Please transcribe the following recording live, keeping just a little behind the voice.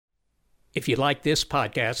If you like this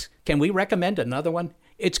podcast, can we recommend another one?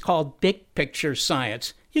 It's called Big Picture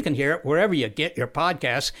Science. You can hear it wherever you get your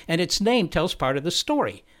podcasts, and its name tells part of the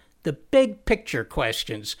story. The big picture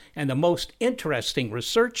questions and the most interesting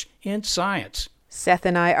research in science. Seth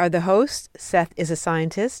and I are the hosts. Seth is a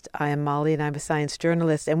scientist. I am Molly, and I'm a science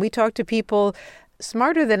journalist. And we talk to people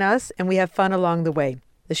smarter than us, and we have fun along the way.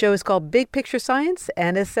 The show is called Big Picture Science,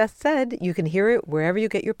 and as Seth said, you can hear it wherever you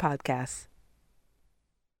get your podcasts.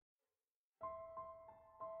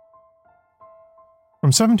 From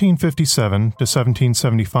 1757 to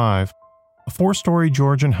 1775, a four-story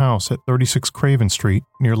Georgian house at 36 Craven Street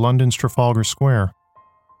near London's Trafalgar Square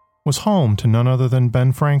was home to none other than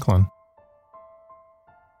Ben Franklin.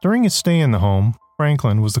 During his stay in the home,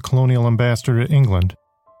 Franklin was the colonial ambassador to England,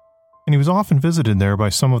 and he was often visited there by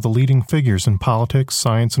some of the leading figures in politics,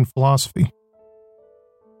 science, and philosophy.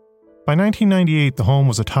 By 1998, the home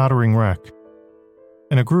was a tottering wreck,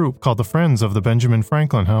 and a group called the Friends of the Benjamin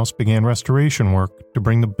Franklin House began restoration work to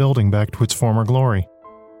bring the building back to its former glory.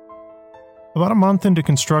 About a month into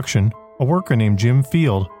construction, a worker named Jim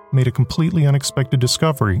Field made a completely unexpected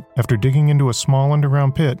discovery after digging into a small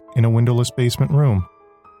underground pit in a windowless basement room.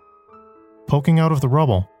 Poking out of the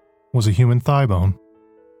rubble was a human thigh bone.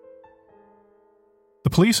 The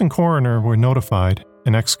police and coroner were notified,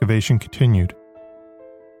 and excavation continued.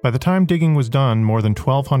 By the time digging was done, more than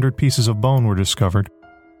 1,200 pieces of bone were discovered.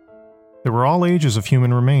 There were all ages of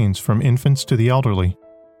human remains, from infants to the elderly,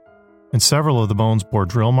 and several of the bones bore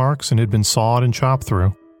drill marks and had been sawed and chopped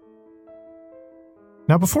through.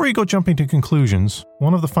 Now, before you go jumping to conclusions,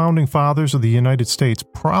 one of the founding fathers of the United States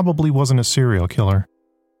probably wasn't a serial killer.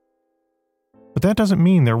 But that doesn't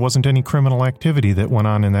mean there wasn't any criminal activity that went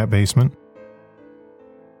on in that basement.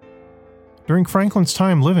 During Franklin's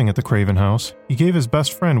time living at the Craven House, he gave his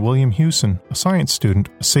best friend William Hewson, a science student,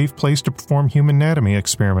 a safe place to perform human anatomy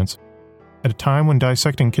experiments, at a time when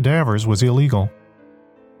dissecting cadavers was illegal.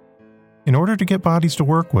 In order to get bodies to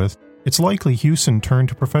work with, it's likely Hewson turned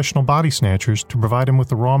to professional body snatchers to provide him with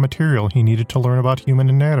the raw material he needed to learn about human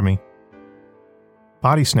anatomy.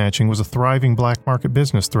 Body snatching was a thriving black market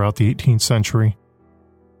business throughout the 18th century,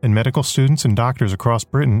 and medical students and doctors across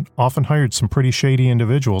Britain often hired some pretty shady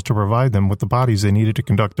individuals to provide them with the bodies they needed to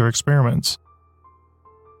conduct their experiments.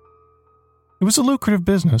 It was a lucrative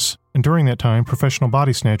business, and during that time, professional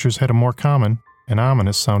body snatchers had a more common and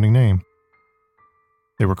ominous-sounding name.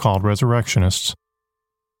 They were called Resurrectionists.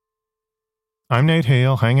 I'm Nate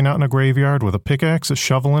Hale, hanging out in a graveyard with a pickaxe, a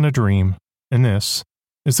shovel, and a dream, and this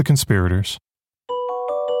is The Conspirators.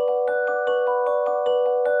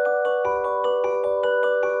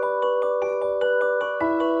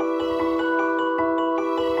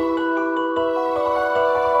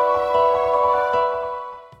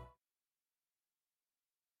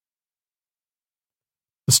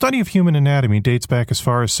 The study of human anatomy dates back as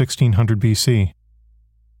far as 1600 BC.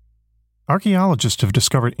 Archaeologists have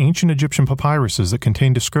discovered ancient Egyptian papyruses that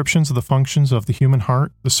contain descriptions of the functions of the human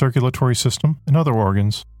heart, the circulatory system, and other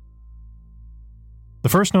organs. The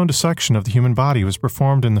first known dissection of the human body was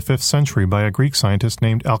performed in the 5th century by a Greek scientist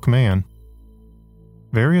named Alcmaeon.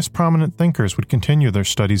 Various prominent thinkers would continue their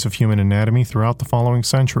studies of human anatomy throughout the following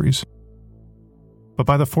centuries. But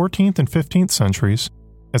by the 14th and 15th centuries,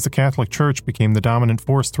 as the Catholic Church became the dominant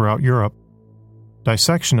force throughout Europe,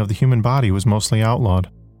 dissection of the human body was mostly outlawed.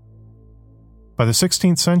 By the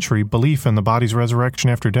 16th century, belief in the body's resurrection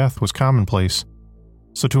after death was commonplace,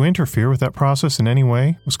 so to interfere with that process in any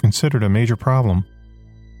way was considered a major problem.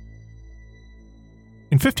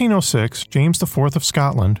 In 1506, James IV of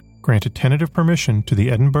Scotland granted tentative permission to the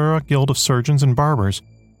Edinburgh Guild of Surgeons and Barbers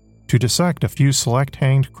to dissect a few select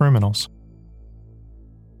hanged criminals.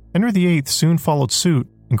 Henry VIII soon followed suit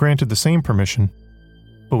and granted the same permission,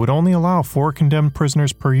 but would only allow 4 condemned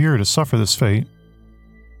prisoners per year to suffer this fate.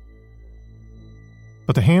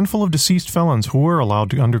 But the handful of deceased felons who were allowed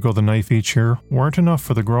to undergo the knife each year weren't enough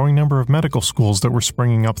for the growing number of medical schools that were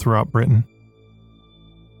springing up throughout Britain.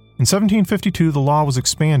 In 1752, the law was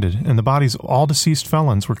expanded, and the bodies of all deceased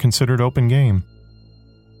felons were considered open game.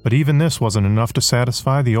 But even this wasn't enough to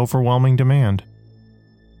satisfy the overwhelming demand.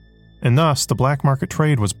 And thus, the black market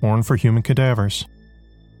trade was born for human cadavers.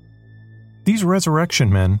 These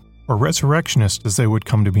resurrection men, or resurrectionists as they would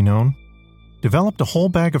come to be known, developed a whole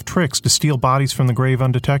bag of tricks to steal bodies from the grave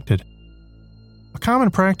undetected. A common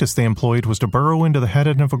practice they employed was to burrow into the head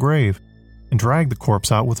end of a grave and drag the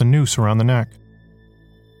corpse out with a noose around the neck.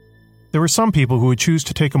 There were some people who would choose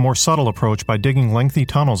to take a more subtle approach by digging lengthy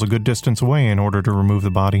tunnels a good distance away in order to remove the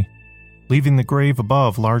body, leaving the grave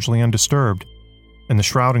above largely undisturbed, and the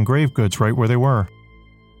shroud and grave goods right where they were.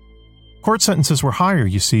 Court sentences were higher,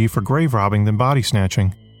 you see, for grave robbing than body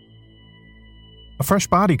snatching. A fresh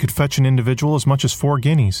body could fetch an individual as much as 4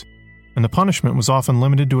 guineas, and the punishment was often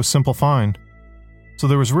limited to a simple fine, so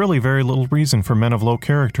there was really very little reason for men of low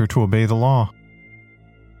character to obey the law.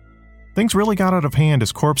 Things really got out of hand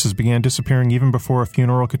as corpses began disappearing even before a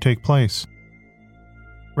funeral could take place.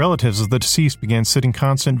 Relatives of the deceased began sitting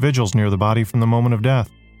constant vigils near the body from the moment of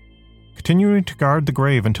death, continuing to guard the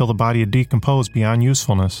grave until the body had decomposed beyond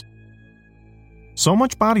usefulness. So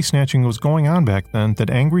much body snatching was going on back then that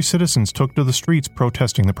angry citizens took to the streets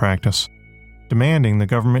protesting the practice, demanding the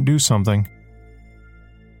government do something.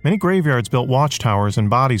 Many graveyards built watchtowers, and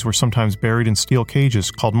bodies were sometimes buried in steel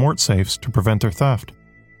cages called mort safes to prevent their theft.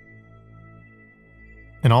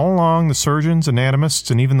 And all along, the surgeons,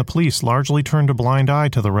 anatomists, and even the police largely turned a blind eye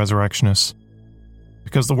to the Resurrectionists,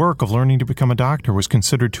 because the work of learning to become a doctor was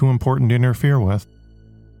considered too important to interfere with.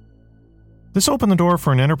 This opened the door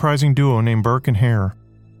for an enterprising duo named Burke and Hare,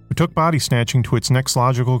 who took body snatching to its next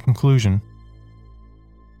logical conclusion.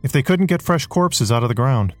 If they couldn't get fresh corpses out of the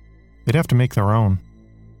ground, they'd have to make their own.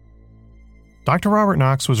 Dr. Robert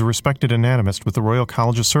Knox was a respected anatomist with the Royal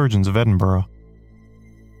College of Surgeons of Edinburgh.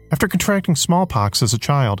 After contracting smallpox as a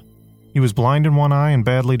child, he was blind in one eye and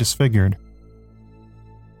badly disfigured.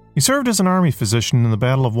 He served as an army physician in the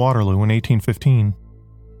Battle of Waterloo in 1815.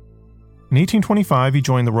 In 1825, he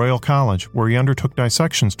joined the Royal College, where he undertook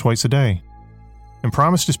dissections twice a day, and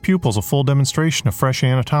promised his pupils a full demonstration of fresh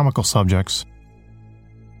anatomical subjects.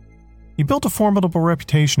 He built a formidable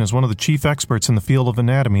reputation as one of the chief experts in the field of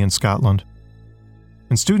anatomy in Scotland,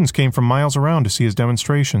 and students came from miles around to see his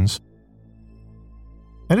demonstrations.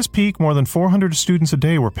 At his peak, more than 400 students a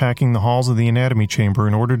day were packing the halls of the anatomy chamber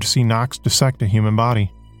in order to see Knox dissect a human body.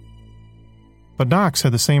 But Knox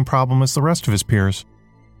had the same problem as the rest of his peers.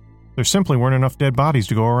 There simply weren't enough dead bodies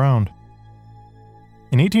to go around.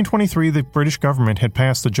 In 1823, the British government had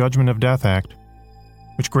passed the Judgment of Death Act,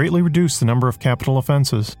 which greatly reduced the number of capital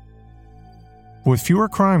offenses. But with fewer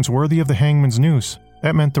crimes worthy of the hangman's noose,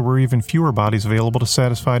 that meant there were even fewer bodies available to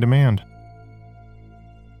satisfy demand.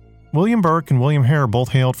 William Burke and William Hare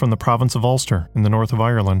both hailed from the province of Ulster in the north of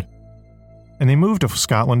Ireland, and they moved to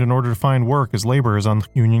Scotland in order to find work as labourers on the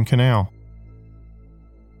Union Canal.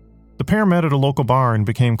 The pair met at a local bar and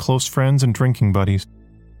became close friends and drinking buddies.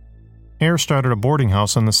 Hare started a boarding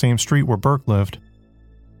house on the same street where Burke lived.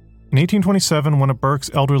 In 1827, one of Burke's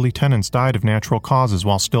elderly tenants died of natural causes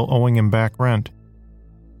while still owing him back rent.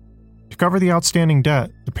 To cover the outstanding debt,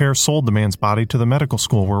 the pair sold the man's body to the medical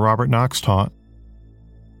school where Robert Knox taught.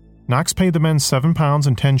 Knox paid the men £7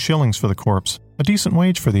 and 10 shillings for the corpse, a decent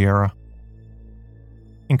wage for the era.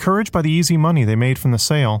 Encouraged by the easy money they made from the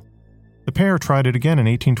sale, the pair tried it again in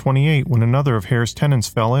 1828 when another of Hare's tenants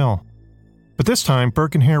fell ill. But this time,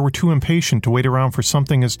 Burke and Hare were too impatient to wait around for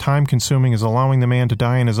something as time-consuming as allowing the man to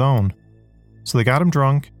die on his own. So they got him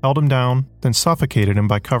drunk, held him down, then suffocated him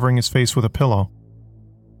by covering his face with a pillow.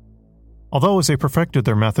 Although as they perfected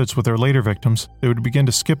their methods with their later victims, they would begin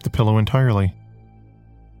to skip the pillow entirely.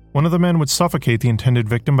 One of the men would suffocate the intended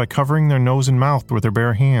victim by covering their nose and mouth with their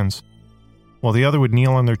bare hands, while the other would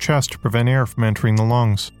kneel on their chest to prevent air from entering the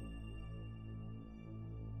lungs.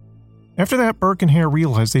 After that, Burke and Hare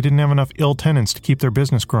realized they didn't have enough ill tenants to keep their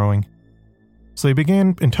business growing, so they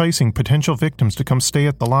began enticing potential victims to come stay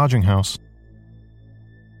at the lodging house.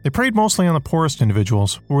 They preyed mostly on the poorest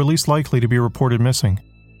individuals, who were least likely to be reported missing.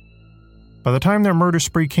 By the time their murder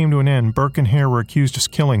spree came to an end, Burke and Hare were accused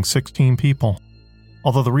of killing 16 people,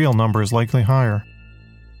 although the real number is likely higher.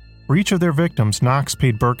 For each of their victims, Knox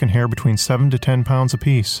paid Burke and Hare between £7 to £10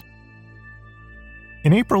 apiece.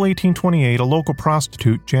 In April 1828, a local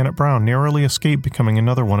prostitute, Janet Brown, narrowly escaped becoming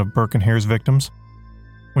another one of Burke and Hare's victims,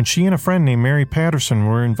 when she and a friend named Mary Patterson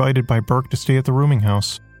were invited by Burke to stay at the rooming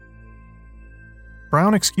house.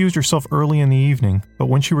 Brown excused herself early in the evening, but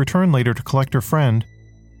when she returned later to collect her friend,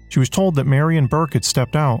 she was told that Mary and Burke had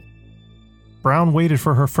stepped out. Brown waited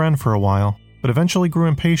for her friend for a while, but eventually grew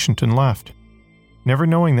impatient and left, never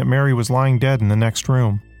knowing that Mary was lying dead in the next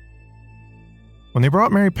room. When they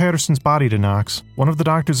brought Mary Patterson's body to Knox, one of the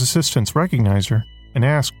doctor's assistants recognized her and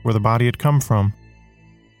asked where the body had come from.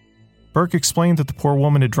 Burke explained that the poor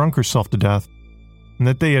woman had drunk herself to death, and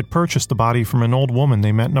that they had purchased the body from an old woman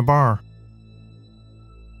they met in a bar.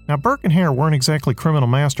 Now, Burke and Hare weren't exactly criminal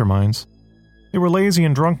masterminds. They were lazy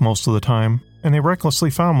and drunk most of the time, and they recklessly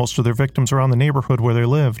found most of their victims around the neighborhood where they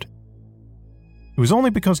lived. It was only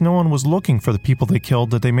because no one was looking for the people they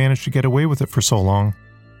killed that they managed to get away with it for so long.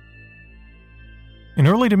 In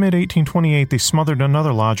early to mid-1828, they smothered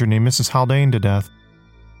another lodger named Mrs. Haldane to death.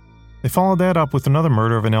 They followed that up with another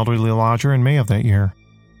murder of an elderly lodger in May of that year.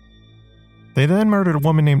 They then murdered a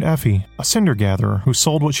woman named Effie, a cinder gatherer who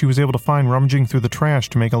sold what she was able to find rummaging through the trash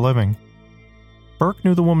to make a living. Burke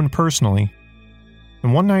knew the woman personally,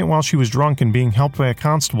 and one night while she was drunk and being helped by a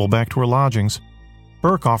constable back to her lodgings,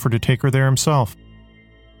 Burke offered to take her there himself.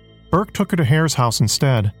 Burke took her to Hare's house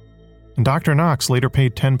instead, and Dr. Knox later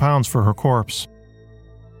paid £10 for her corpse.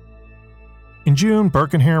 In June,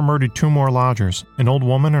 Burke and Hare murdered 2 more lodgers, an old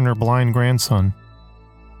woman and her blind grandson.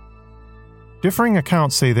 Differing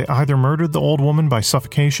accounts say they either murdered the old woman by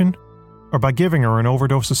suffocation or by giving her an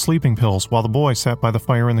overdose of sleeping pills while the boy sat by the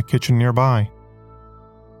fire in the kitchen nearby.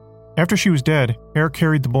 After she was dead, Hare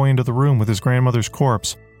carried the boy into the room with his grandmother's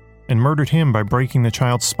corpse and murdered him by breaking the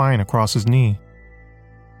child's spine across his knee.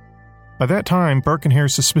 By that time, Burke and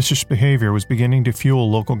Hare's suspicious behavior was beginning to fuel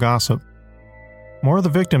local gossip. More of the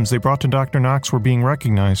victims they brought to Dr. Knox were being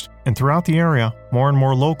recognized, and throughout the area, more and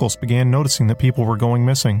more locals began noticing that people were going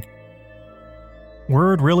missing.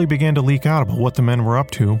 Word really began to leak out about what the men were up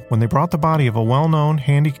to when they brought the body of a well-known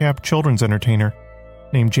handicapped children's entertainer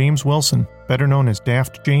named James Wilson, better known as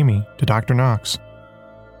Daft Jamie, to Dr. Knox.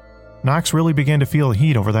 Knox really began to feel the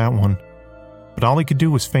heat over that one, but all he could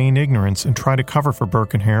do was feign ignorance and try to cover for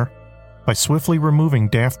Burke and Hare by swiftly removing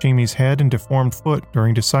Daft Jamie's head and deformed foot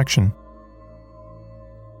during dissection.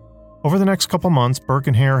 Over the next couple months, Burke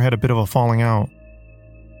and Hare had a bit of a falling out.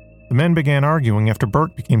 The men began arguing after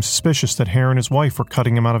Burke became suspicious that Hare and his wife were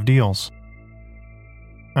cutting him out of deals.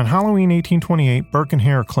 On Halloween 1828, Burke and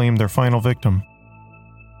Hare claimed their final victim.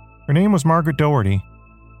 Her name was Margaret Doherty,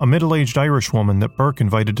 a middle-aged Irish woman that Burke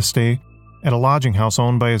invited to stay at a lodging house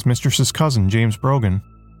owned by his mistress's cousin, James Brogan.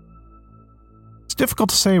 It's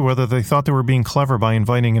difficult to say whether they thought they were being clever by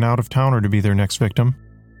inviting an out-of-towner to be their next victim.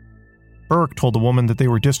 Burke told the woman that they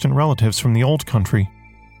were distant relatives from the old country,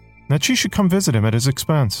 and that she should come visit him at his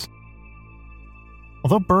expense.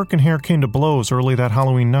 Although Burke and Hare came to blows early that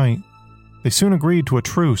Halloween night, they soon agreed to a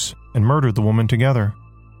truce and murdered the woman together.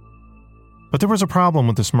 But there was a problem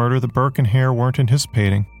with this murder that Burke and Hare weren't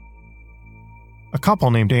anticipating. A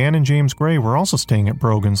couple named Anne and James Gray were also staying at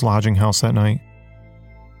Brogan's lodging house that night.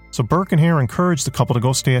 So Burke and Hare encouraged the couple to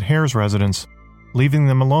go stay at Hare's residence, leaving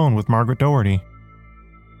them alone with Margaret Doherty.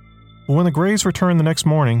 But when the Grays returned the next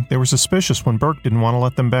morning, they were suspicious when Burke didn't want to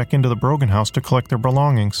let them back into the Brogan house to collect their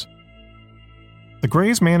belongings. The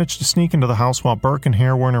Grays managed to sneak into the house while Burke and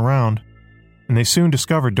Hare weren't around, and they soon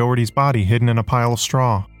discovered Doherty's body hidden in a pile of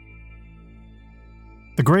straw.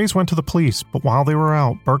 The Grays went to the police, but while they were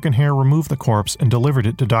out, Burke and Hare removed the corpse and delivered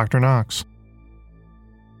it to Dr. Knox.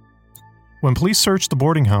 When police searched the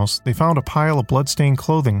boarding house, they found a pile of blood-stained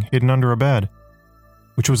clothing hidden under a bed,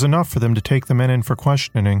 which was enough for them to take the men in for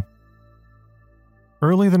questioning.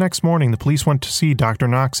 Early the next morning, the police went to see Dr.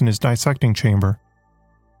 Knox in his dissecting chamber,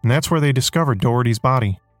 and that's where they discovered Doherty's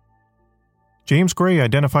body. James Gray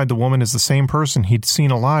identified the woman as the same person he'd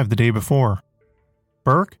seen alive the day before.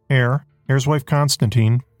 Burke, Hare, Hare's wife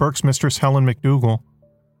Constantine, Burke's mistress Helen McDougall,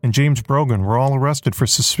 and James Brogan were all arrested for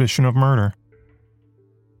suspicion of murder.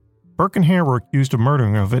 Burke and Hare were accused of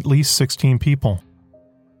murdering of at least 16 people.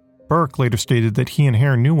 Burke later stated that he and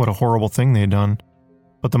Hare knew what a horrible thing they had done,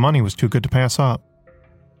 but the money was too good to pass up.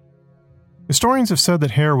 Historians have said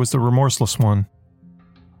that Hare was the remorseless one,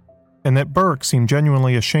 and that Burke seemed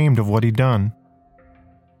genuinely ashamed of what he'd done.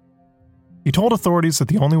 He told authorities that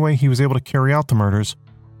the only way he was able to carry out the murders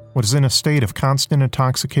was in a state of constant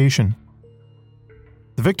intoxication.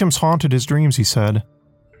 The victims haunted his dreams, he said, and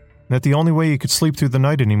that the only way he could sleep through the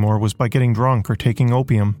night anymore was by getting drunk or taking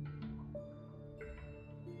opium.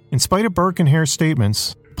 In spite of Burke and Hare's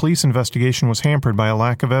statements, the police investigation was hampered by a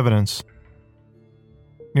lack of evidence.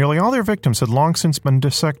 Nearly all their victims had long since been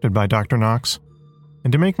dissected by Dr. Knox,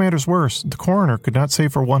 and to make matters worse, the coroner could not say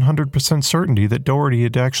for 100% certainty that Doherty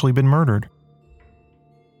had actually been murdered.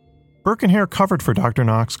 Burke and Hare covered for Dr.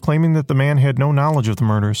 Knox, claiming that the man had no knowledge of the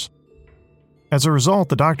murders. As a result,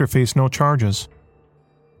 the doctor faced no charges.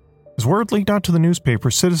 As word leaked out to the newspaper,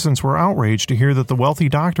 citizens were outraged to hear that the wealthy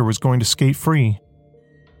doctor was going to skate free.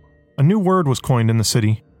 A new word was coined in the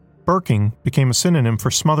city. Burking became a synonym for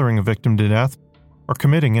smothering a victim to death or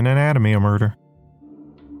committing an anatomy of murder.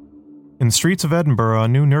 In the streets of Edinburgh, a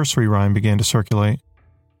new nursery rhyme began to circulate.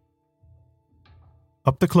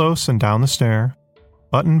 Up the close and down the stair,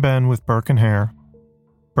 Button Ben with Burke and Hare.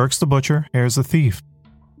 Burke's the butcher, Hare's the thief.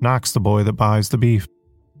 Knox the boy that buys the beef.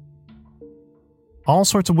 All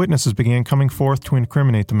sorts of witnesses began coming forth to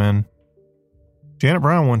incriminate the men. Janet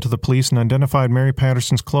Brown went to the police and identified Mary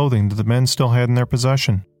Patterson's clothing that the men still had in their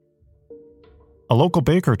possession. A local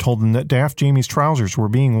baker told them that Daft Jamie's trousers were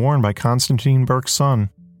being worn by Constantine Burke's son.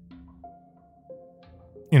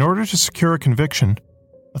 In order to secure a conviction,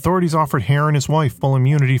 authorities offered Hare and his wife full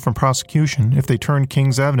immunity from prosecution if they turned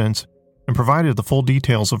King's evidence and provided the full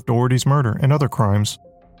details of Doherty's murder and other crimes.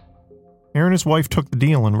 Hare and his wife took the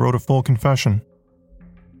deal and wrote a full confession.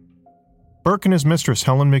 Burke and his mistress,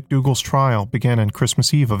 Helen McDougall's trial began on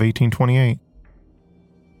Christmas Eve of 1828.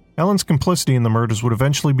 Helen's complicity in the murders would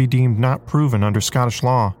eventually be deemed not proven under Scottish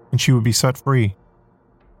law, and she would be set free.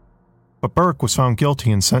 But Burke was found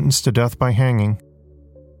guilty and sentenced to death by hanging.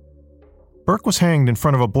 Burke was hanged in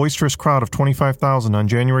front of a boisterous crowd of 25,000 on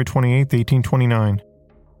January 28, 1829.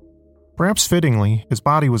 Perhaps fittingly, his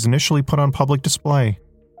body was initially put on public display,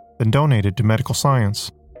 then donated to medical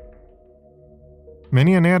science.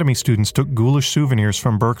 Many anatomy students took ghoulish souvenirs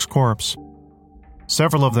from Burke's corpse.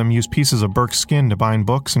 Several of them used pieces of Burke's skin to bind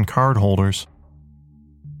books and card holders.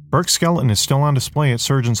 Burke's skeleton is still on display at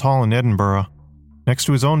Surgeons' Hall in Edinburgh, next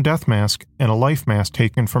to his own death mask and a life mask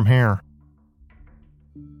taken from Hare.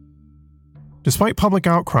 Despite public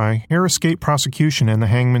outcry, Hare escaped prosecution and the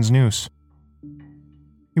hangman's noose.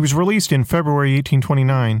 He was released in February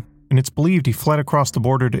 1829, and it's believed he fled across the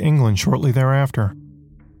border to England shortly thereafter,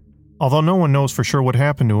 although no one knows for sure what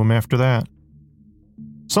happened to him after that.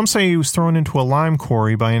 Some say he was thrown into a lime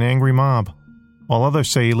quarry by an angry mob, while others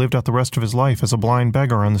say he lived out the rest of his life as a blind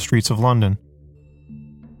beggar on the streets of London.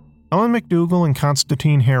 Helen McDougall and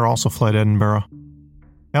Constantine Hare also fled Edinburgh.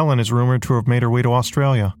 Helen is rumored to have made her way to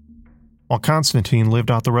Australia, while Constantine lived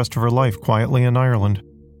out the rest of her life quietly in Ireland.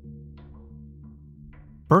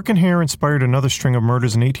 Burke and Hare inspired another string of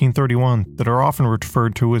murders in 1831 that are often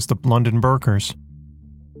referred to as the London Burkers.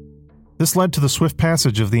 This led to the swift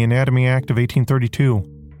passage of the Anatomy Act of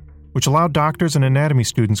 1832, which allowed doctors and anatomy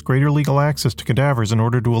students greater legal access to cadavers in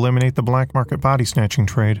order to eliminate the black market body snatching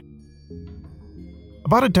trade.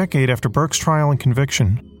 About a decade after Burke's trial and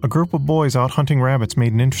conviction, a group of boys out hunting rabbits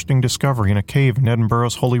made an interesting discovery in a cave in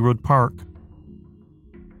Edinburgh's Holyrood Park.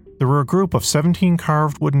 There were a group of 17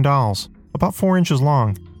 carved wooden dolls, about 4 inches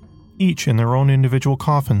long, each in their own individual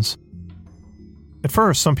coffins. At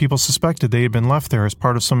first, some people suspected they had been left there as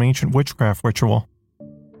part of some ancient witchcraft ritual.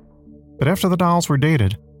 But after the dolls were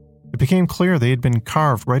dated, it became clear they had been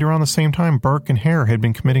carved right around the same time Burke and Hare had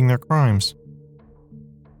been committing their crimes.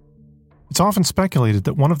 It's often speculated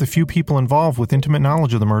that one of the few people involved with intimate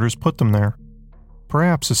knowledge of the murders put them there,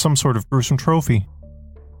 perhaps as some sort of gruesome trophy,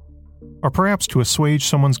 or perhaps to assuage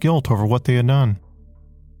someone's guilt over what they had done.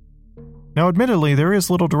 Now, admittedly, there is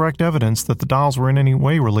little direct evidence that the dolls were in any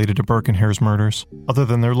way related to Burke and Hare's murders, other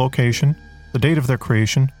than their location, the date of their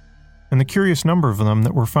creation, and the curious number of them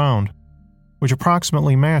that were found, which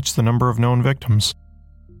approximately matched the number of known victims.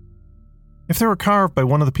 If they were carved by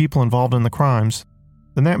one of the people involved in the crimes,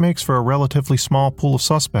 then that makes for a relatively small pool of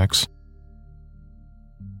suspects.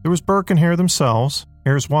 There was Burke and Hare themselves,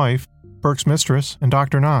 Hare's wife, Burke's mistress, and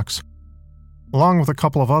Dr. Knox, along with a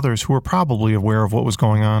couple of others who were probably aware of what was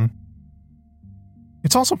going on.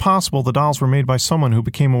 It's also possible the dolls were made by someone who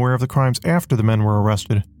became aware of the crimes after the men were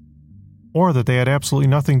arrested, or that they had absolutely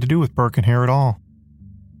nothing to do with Burke and Hare at all.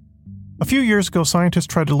 A few years ago, scientists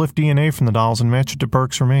tried to lift DNA from the dolls and match it to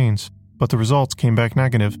Burke's remains, but the results came back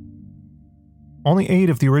negative. Only 8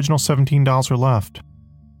 of the original 17 dolls are left.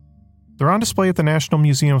 They're on display at the National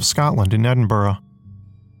Museum of Scotland in Edinburgh,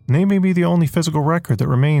 and they may be the only physical record that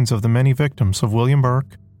remains of the many victims of William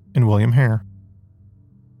Burke and William Hare.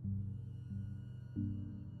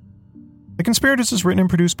 The Conspirators is written and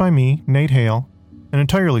produced by me, Nate Hale, an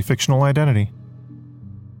entirely fictional identity.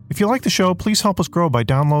 If you like the show, please help us grow by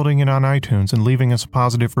downloading it on iTunes and leaving us a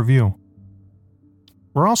positive review.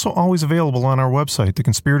 We're also always available on our website,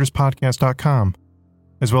 theconspiratorspodcast.com,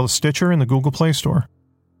 as well as Stitcher and the Google Play Store.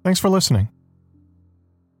 Thanks for listening.